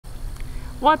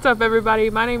What's up everybody,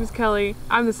 my name is Kelly,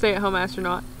 I'm the stay-at-home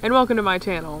astronaut, and welcome to my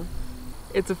channel.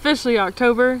 It's officially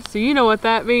October, so you know what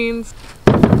that means.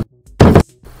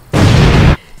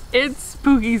 It's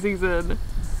spooky season!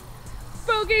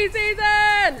 Spooky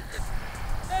season!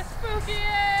 The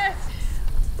spookiest!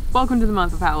 Welcome to the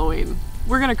month of Halloween.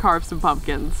 We're gonna carve some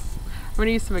pumpkins. I'm gonna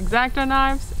use some X-Acto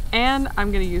knives, and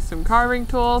I'm gonna use some carving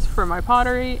tools for my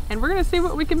pottery, and we're gonna see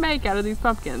what we can make out of these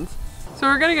pumpkins. So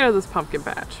we're gonna go to this pumpkin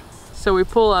patch. So we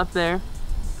pull up there.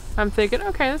 I'm thinking,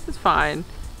 okay, this is fine.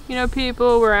 You know,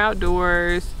 people, we're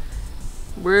outdoors.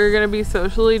 We're gonna be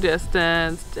socially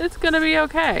distanced. It's gonna be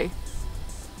okay.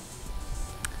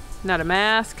 Not a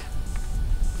mask.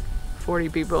 40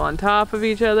 people on top of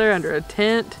each other under a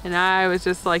tent. And I was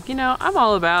just like, you know, I'm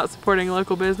all about supporting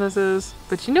local businesses.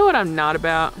 But you know what I'm not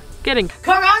about? Getting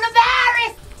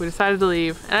coronavirus! We decided to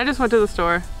leave. And I just went to the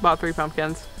store, bought 3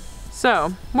 pumpkins.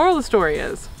 So, moral of the story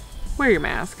is, wear your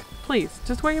mask. Please,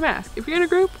 just wear your mask. If you're in a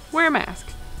group, wear a mask.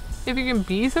 If you can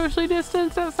be socially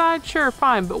distanced outside, sure,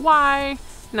 fine, but why?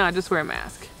 No, just wear a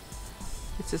mask.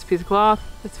 It's just a piece of cloth.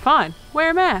 It's fine. Wear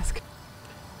a mask.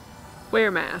 Wear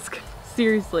a mask.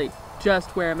 Seriously,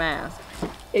 just wear a mask.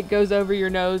 It goes over your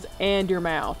nose and your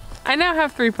mouth. I now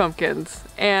have 3 pumpkins,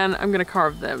 and I'm gonna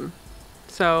carve them.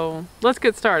 So, let's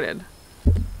get started.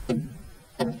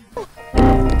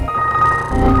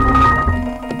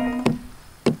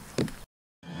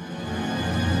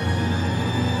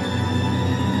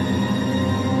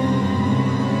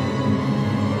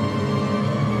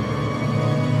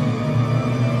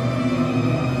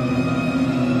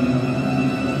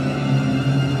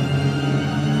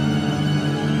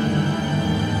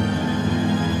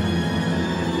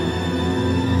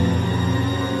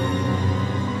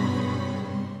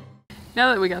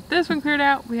 Now that we got this one cleared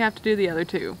out, we have to do the other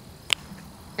 2.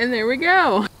 And there we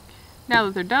go! Now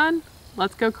that they're done,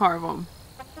 let's go carve them.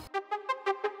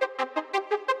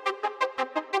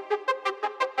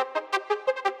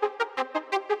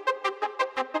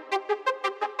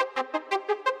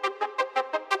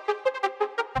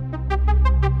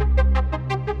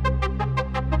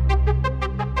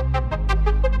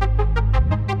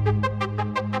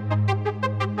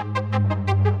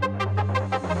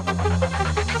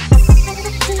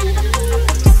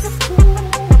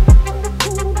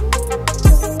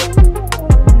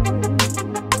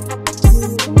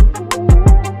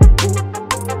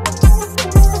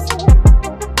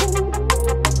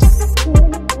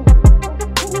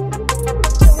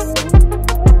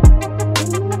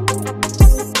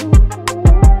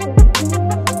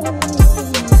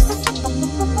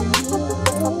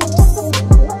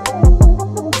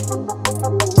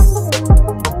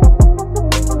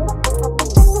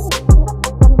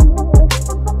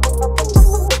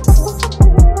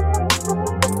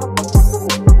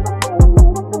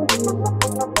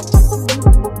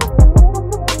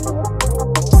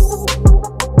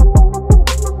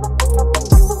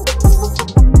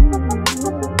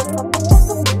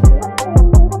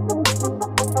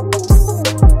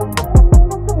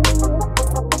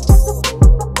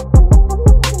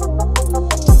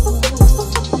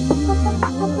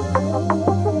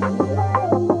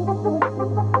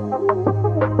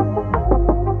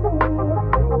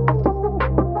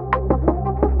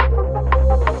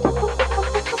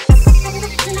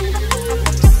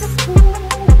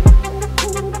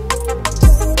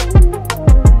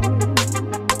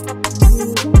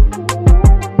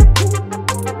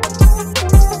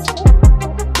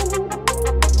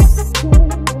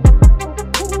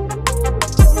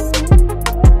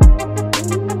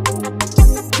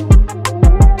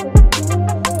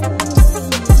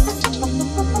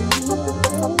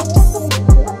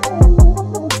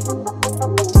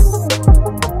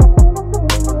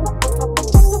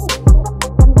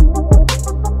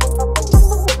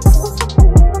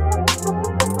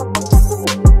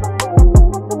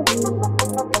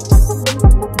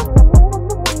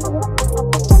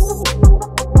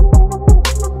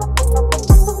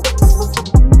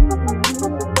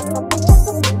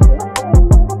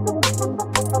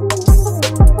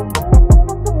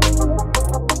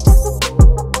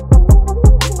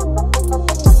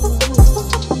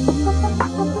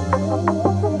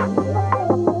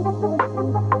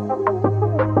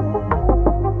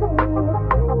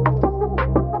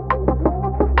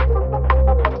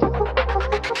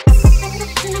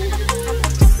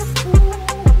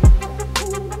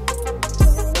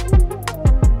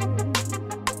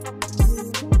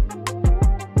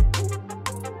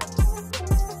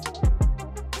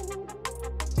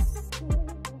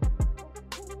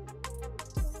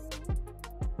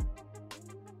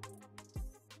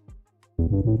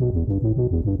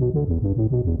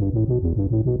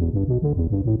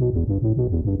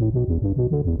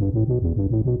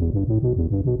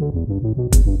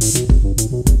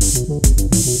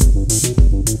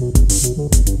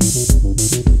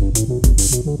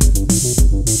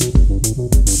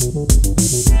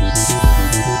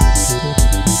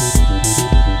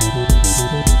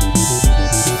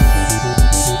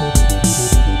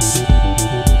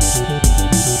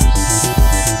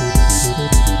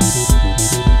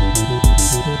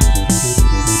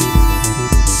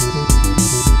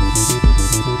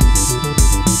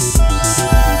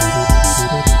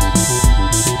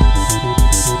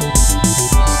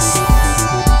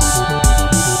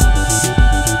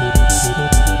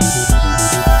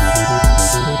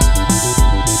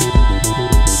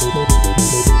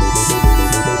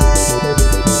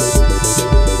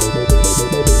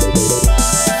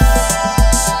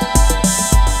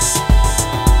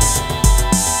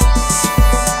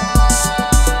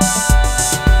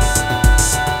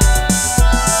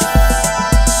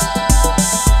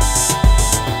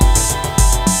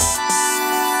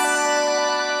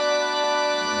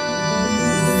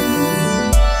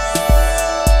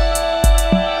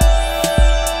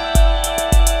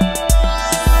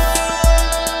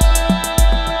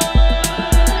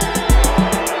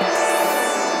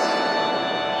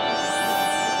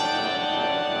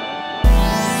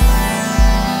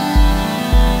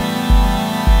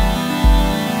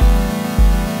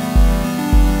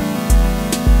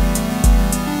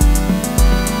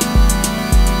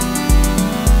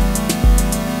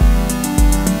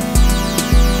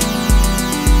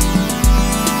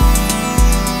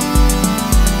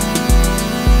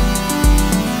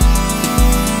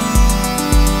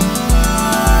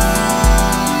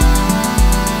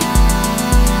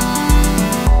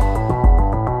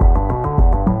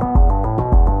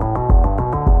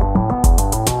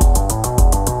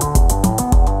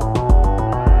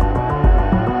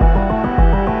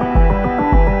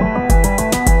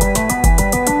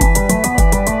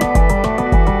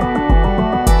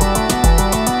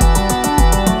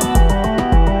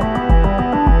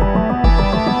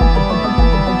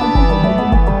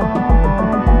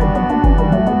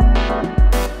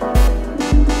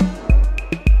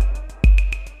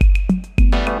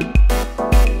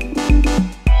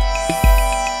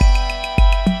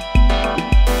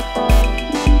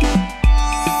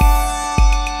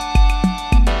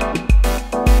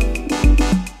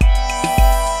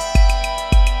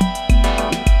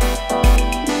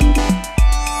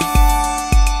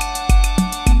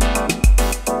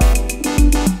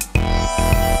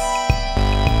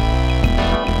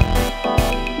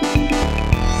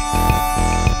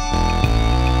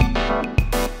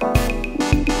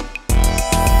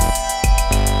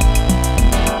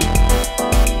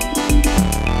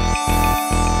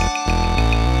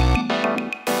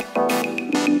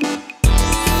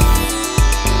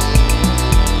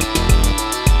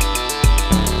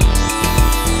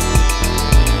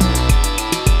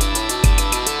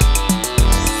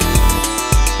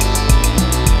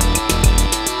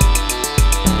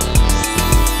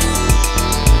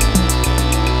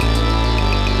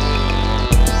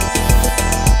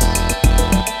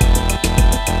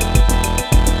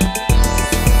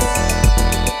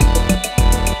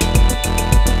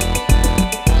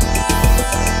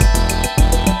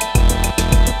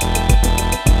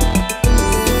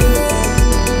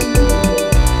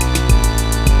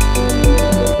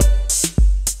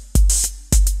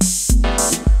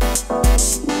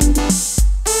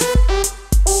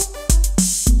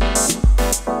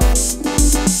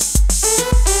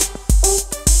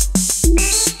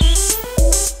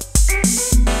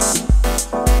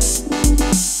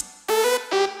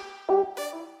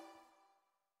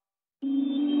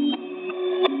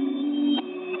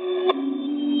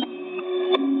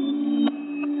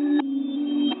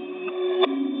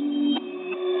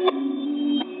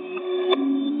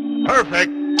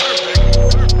 Perfect.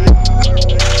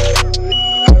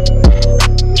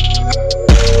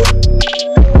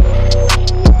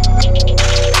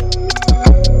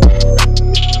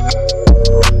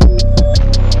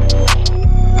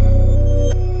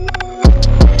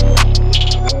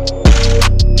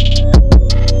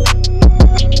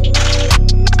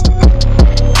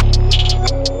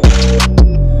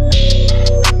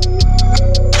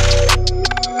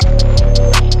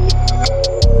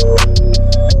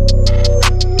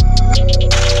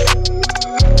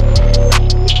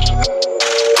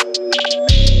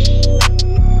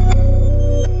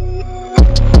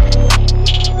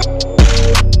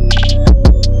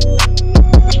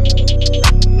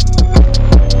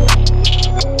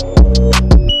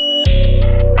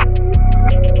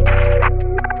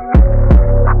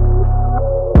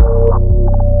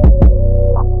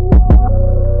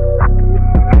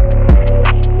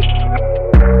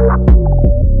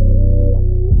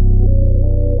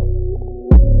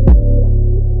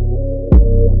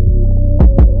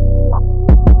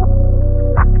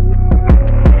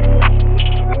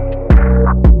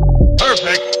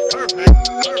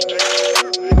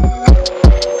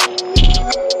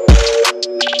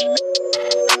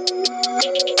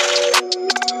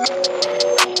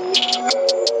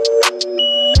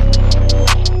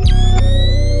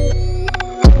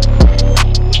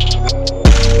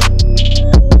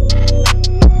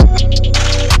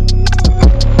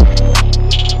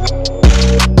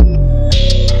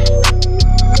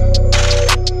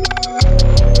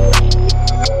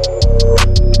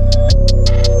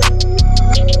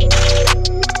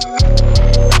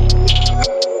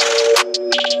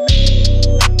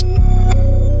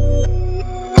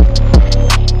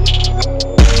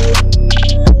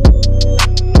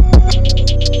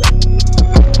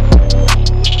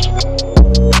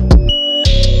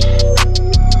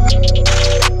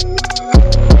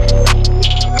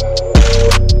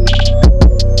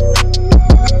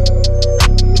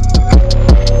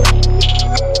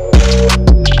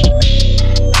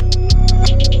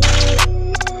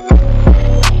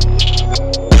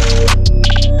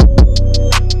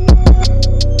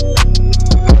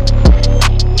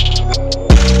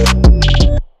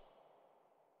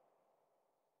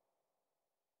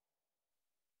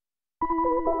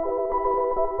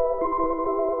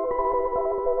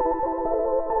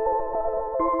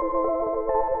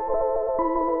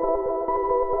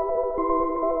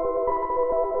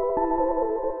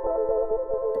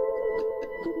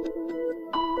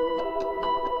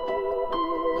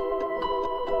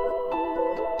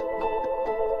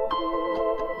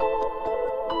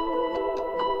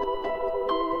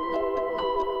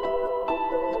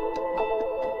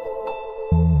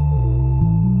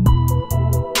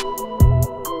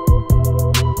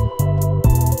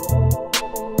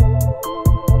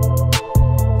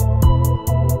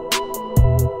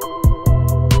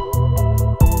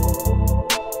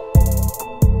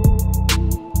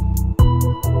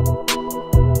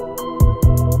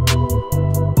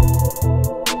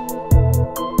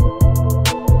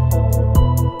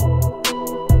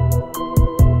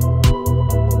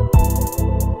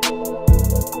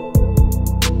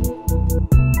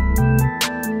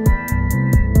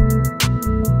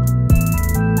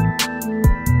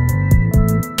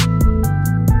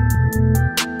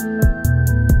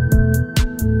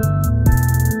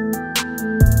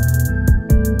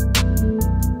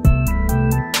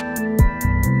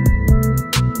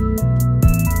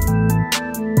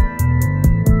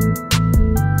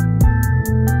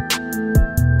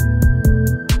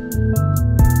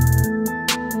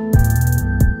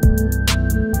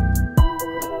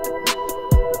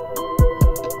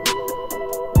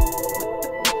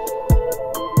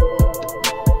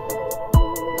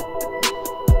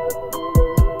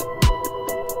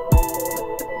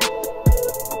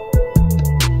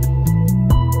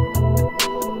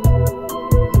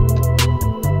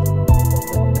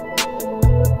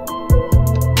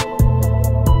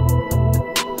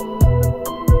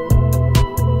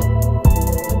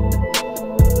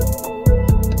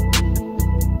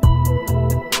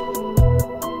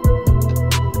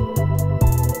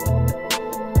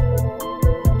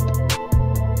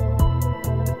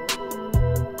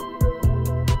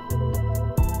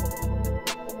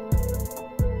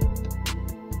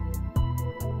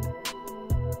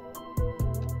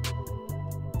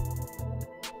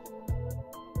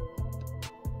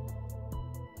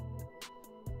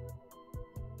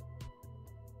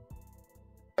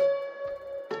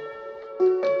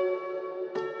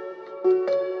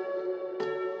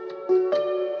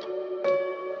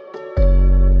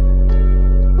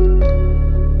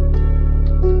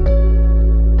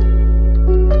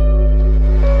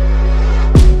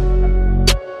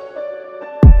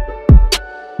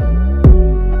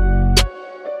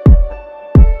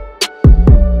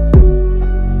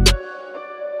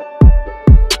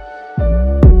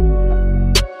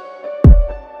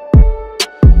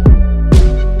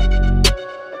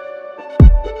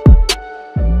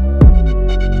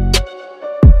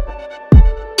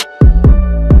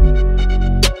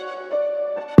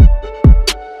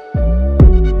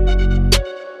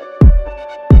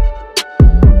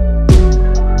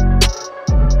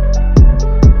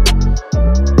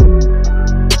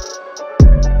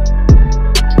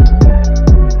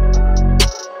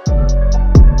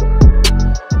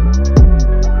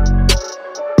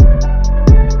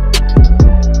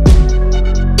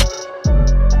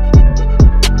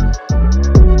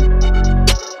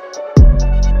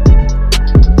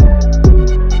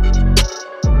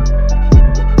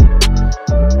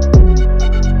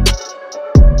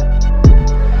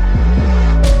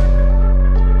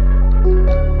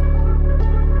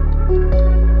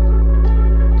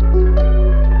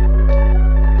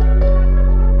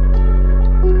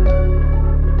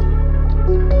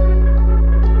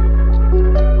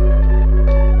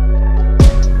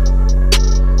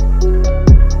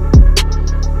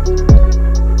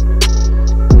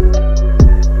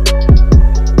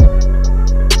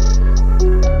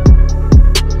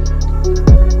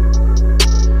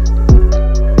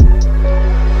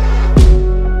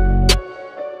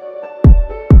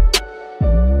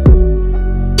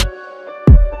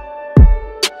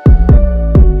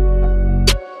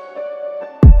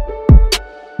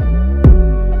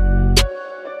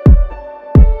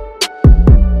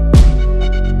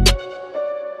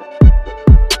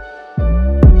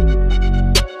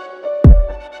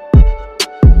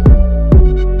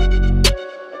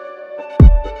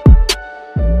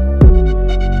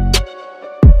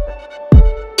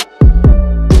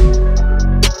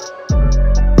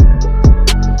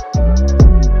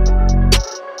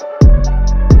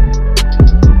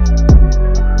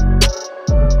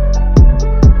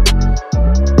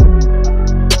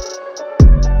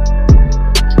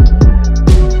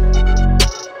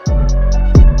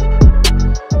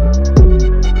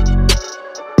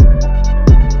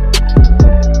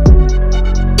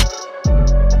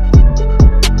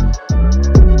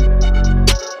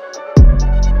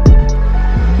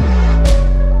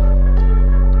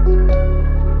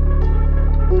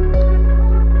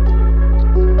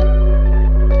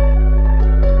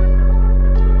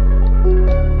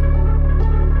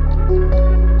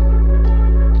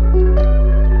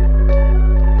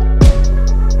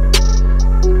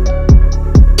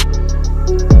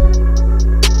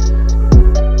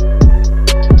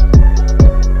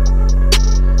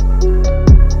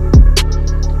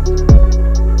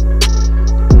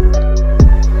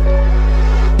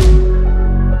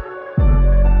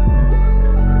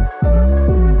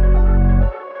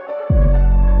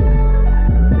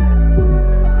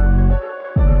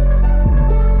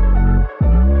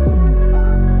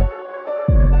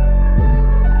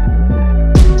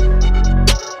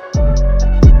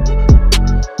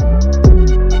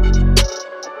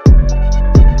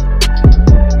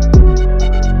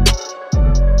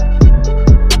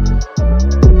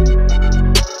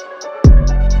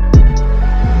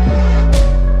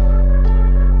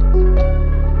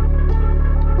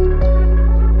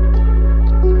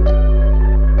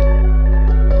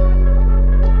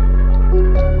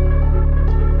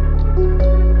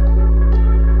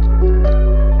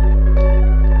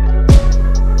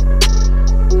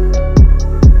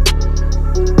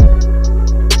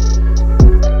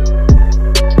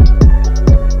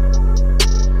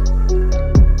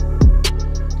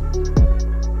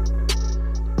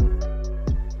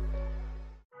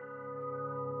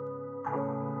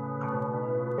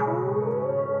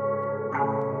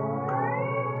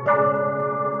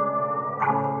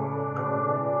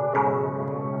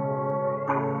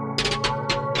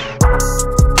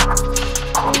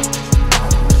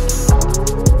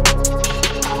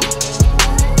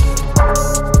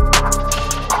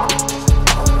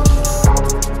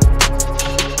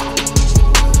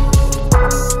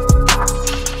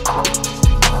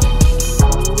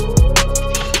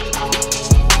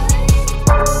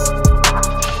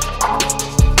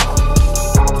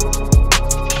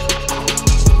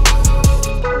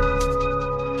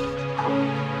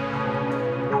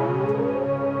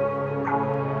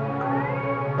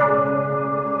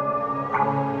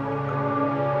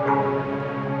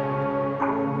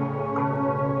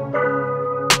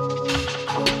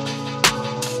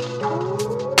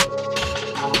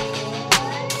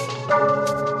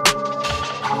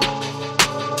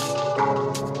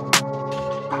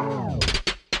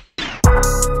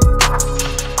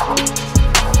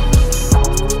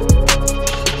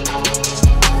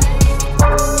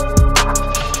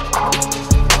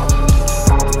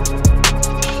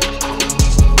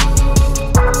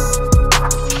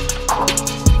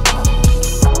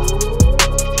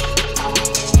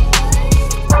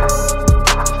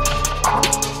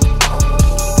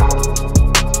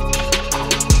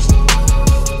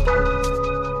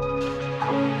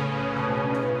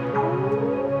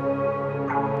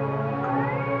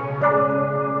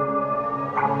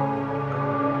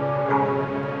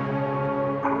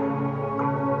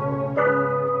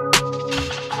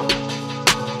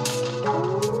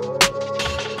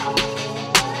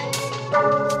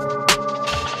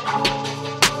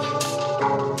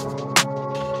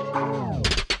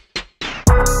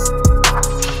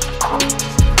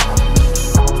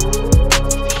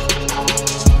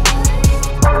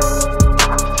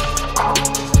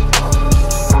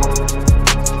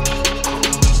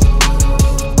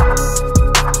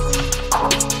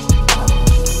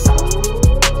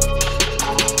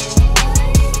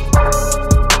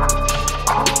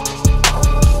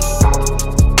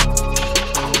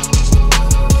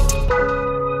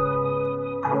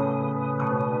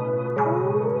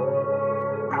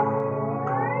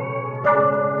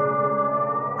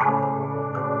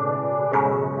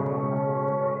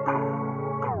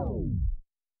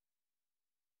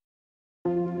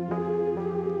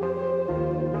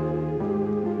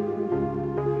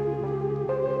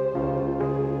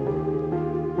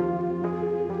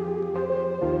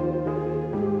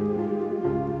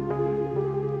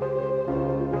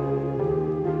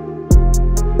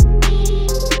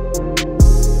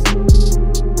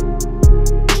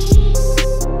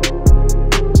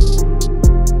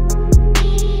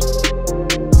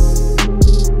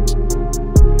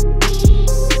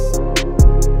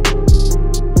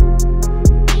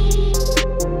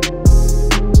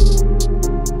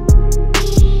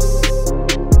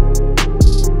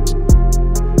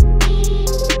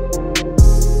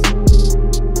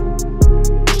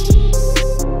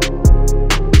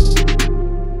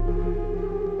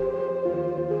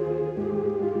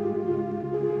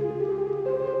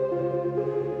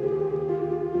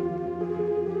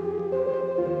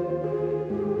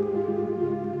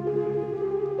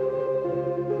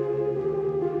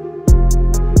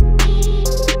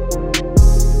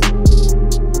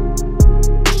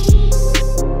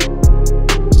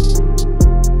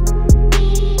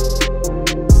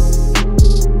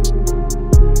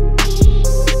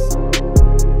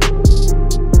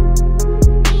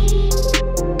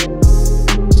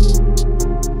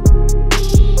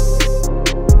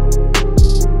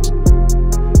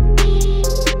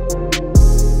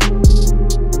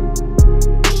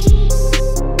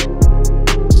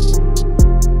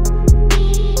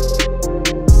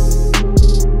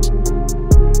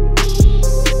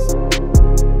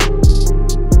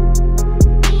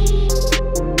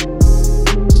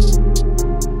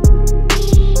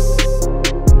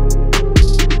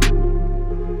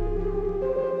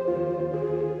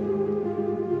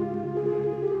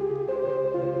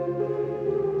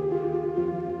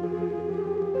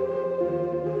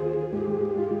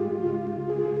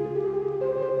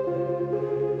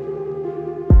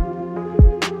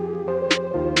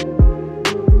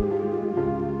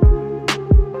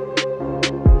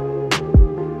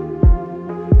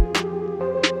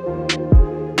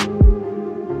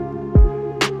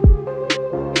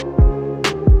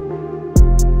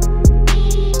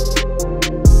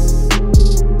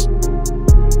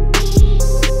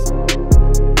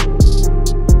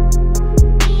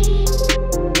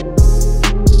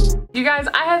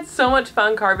 much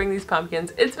fun carving these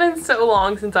pumpkins. It's been so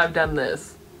long since I've done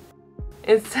this.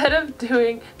 Instead of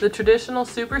doing the traditional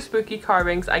super spooky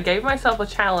carvings, I gave myself a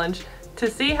challenge to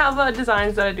see how the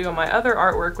designs that I do on my other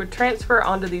artwork would transfer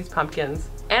onto these pumpkins.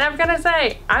 And I'm gonna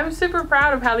say, I'm super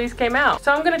proud of how these came out.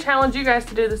 So I'm gonna challenge you guys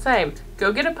to do the same.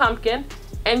 Go get a pumpkin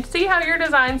and see how your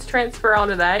designs transfer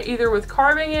onto that, either with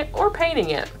carving it or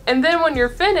painting it. And then when you're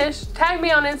finished, tag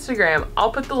me on Instagram.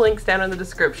 I'll put the links down in the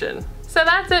description. So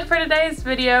that's it for today's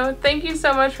video. Thank you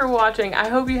so much for watching. I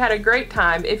hope you had a great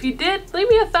time. If you did, leave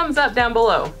me a thumbs up down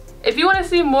below. If you want to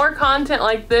see more content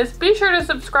like this, be sure to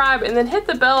subscribe and then hit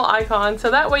the bell icon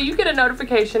so that way you get a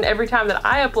notification every time that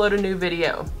I upload a new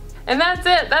video. And that's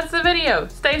it. That's the video.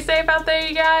 Stay safe out there,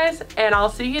 you guys, and I'll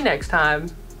see you next time.